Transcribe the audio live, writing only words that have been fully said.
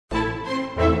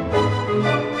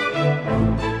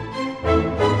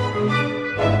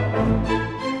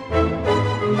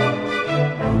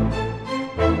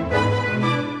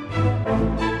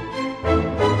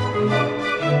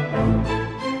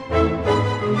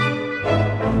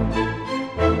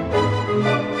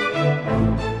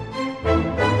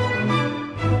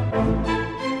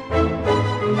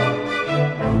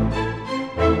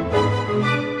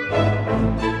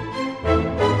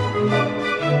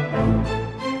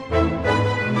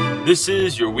This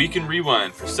is your Week in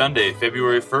Rewind for Sunday,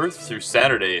 February 1st through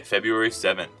Saturday, February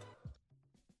 7th.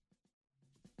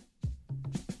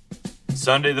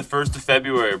 Sunday the 1st of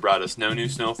February brought us no new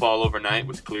snowfall overnight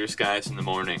with clear skies in the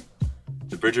morning.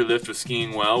 The Bridger lift was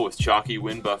skiing well with chalky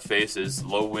wind buff faces,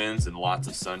 low winds, and lots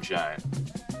of sunshine.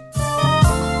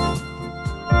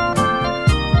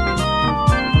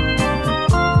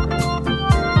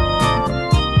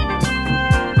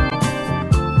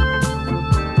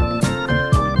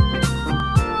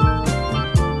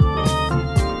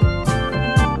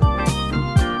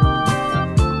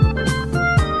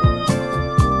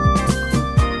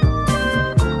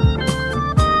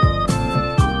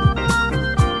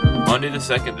 Monday the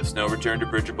 2nd, the snow returned to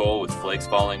Bridger Bowl with flakes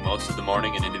falling most of the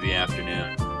morning and into the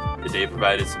afternoon. The day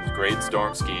provided some great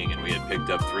storm skiing and we had picked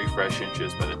up 3 fresh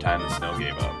inches by the time the snow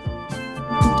gave up.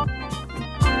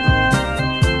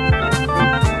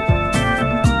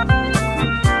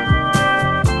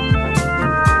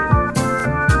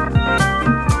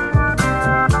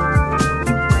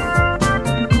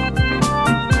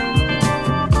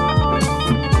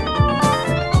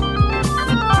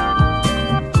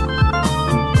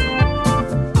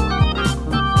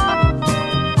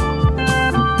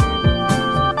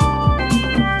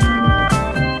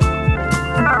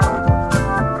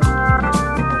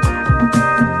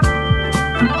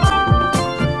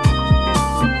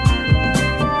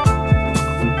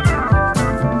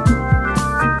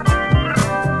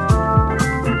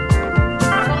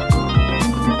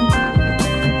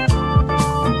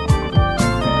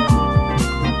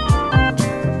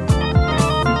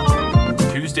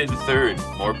 Tuesday the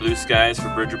 3rd, more blue skies for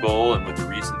Bridger Bowl, and with the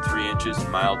recent 3 inches and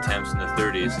mild temps in the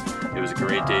 30s, it was a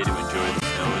great day to enjoy the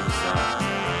snow in the sun.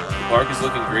 The park is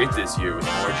looking great this year with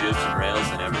more jibs and rails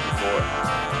than ever before.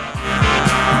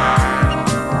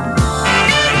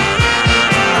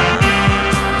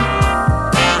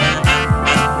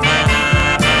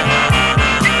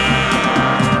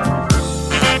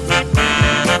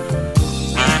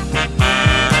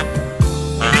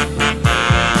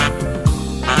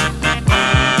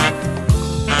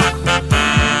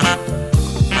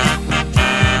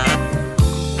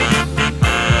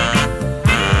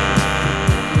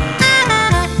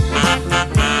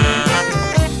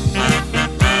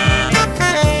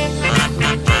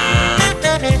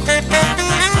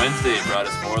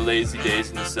 Lazy days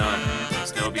in the sun. The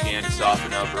snow began to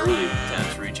soften up early, with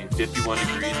temps reaching 51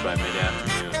 degrees by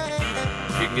mid-afternoon.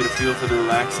 You can get a feel for the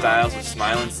relaxed styles of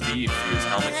Smiling Steve through his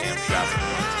helmet camp shots on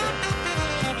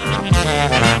Wednesday.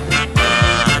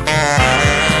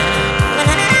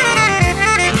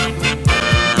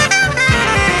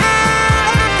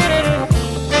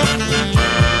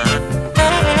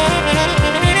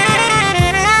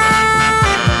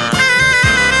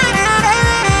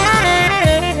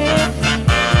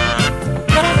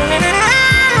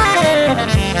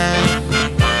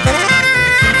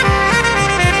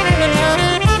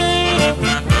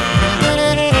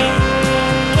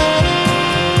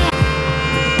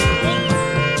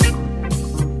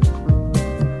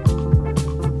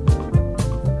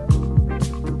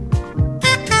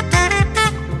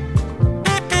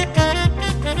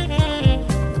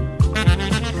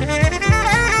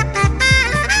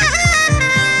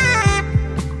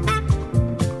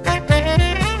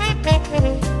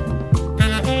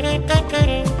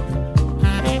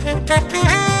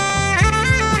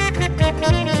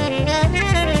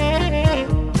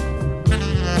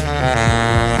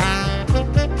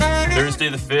 Thursday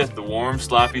the 5th, the warm,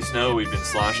 sloppy snow we'd been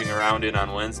sloshing around in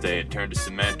on Wednesday had turned to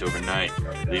cement overnight,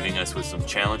 leaving us with some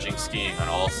challenging skiing on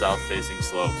all south-facing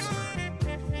slopes.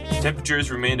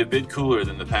 Temperatures remained a bit cooler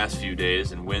than the past few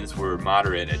days, and winds were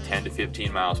moderate at 10 to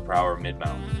 15 miles per hour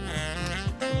mid-mountain.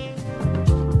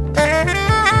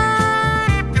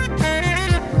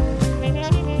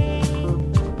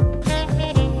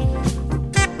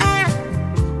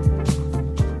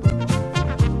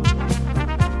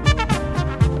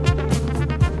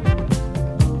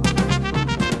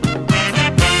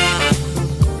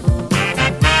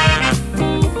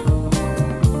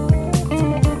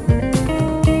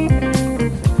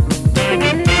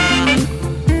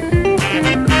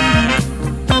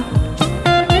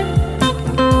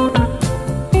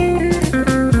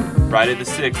 Friday the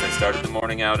 6th, I started the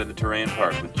morning out at the terrain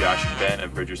park with Josh and Ben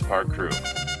of Bridger's Park crew.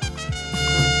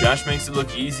 Josh makes it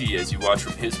look easy as you watch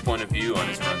from his point of view on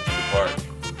his run through the park.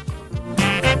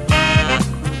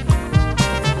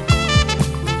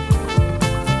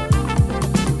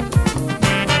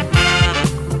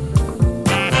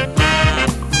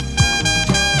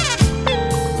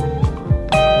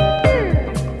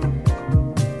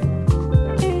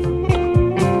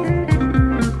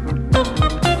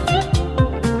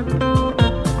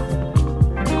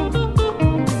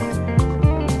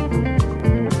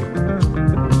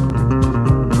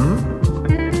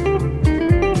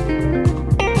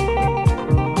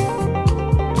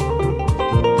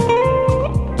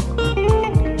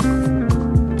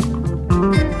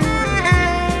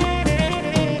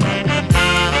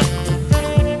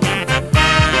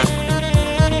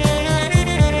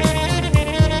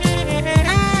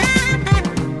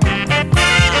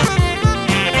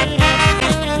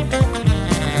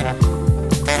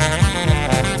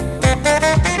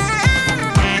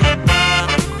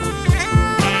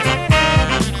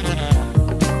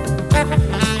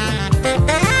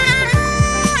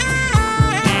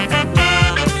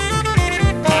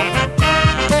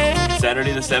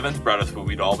 the 7th brought us what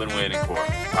we'd all been waiting for,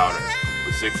 powder.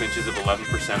 With 6 inches of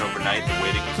 11% overnight, the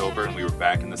waiting was over and we were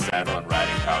back in the saddle and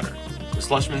riding powder. The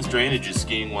Slushman's drainage is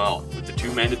skiing well, with the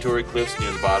 2 mandatory cliffs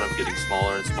near the bottom getting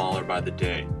smaller and smaller by the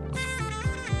day.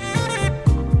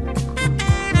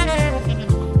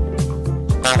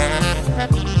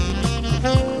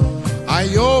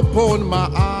 I open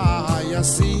my eye, I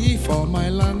see for my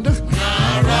land.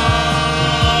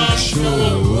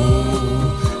 Show.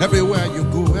 Everywhere you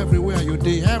go, everywhere you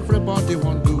day, everybody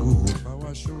want to.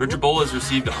 Bridger Bowl has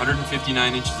received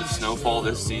 159 inches of snowfall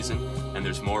this season, and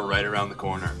there's more right around the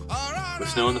corner. With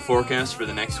snow in the forecast for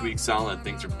the next week solid,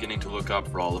 things are beginning to look up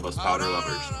for all of us powder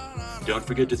lovers. Don't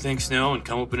forget to thank snow and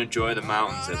come up and enjoy the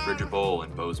mountains at Bridger Bowl in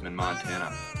Bozeman,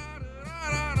 Montana.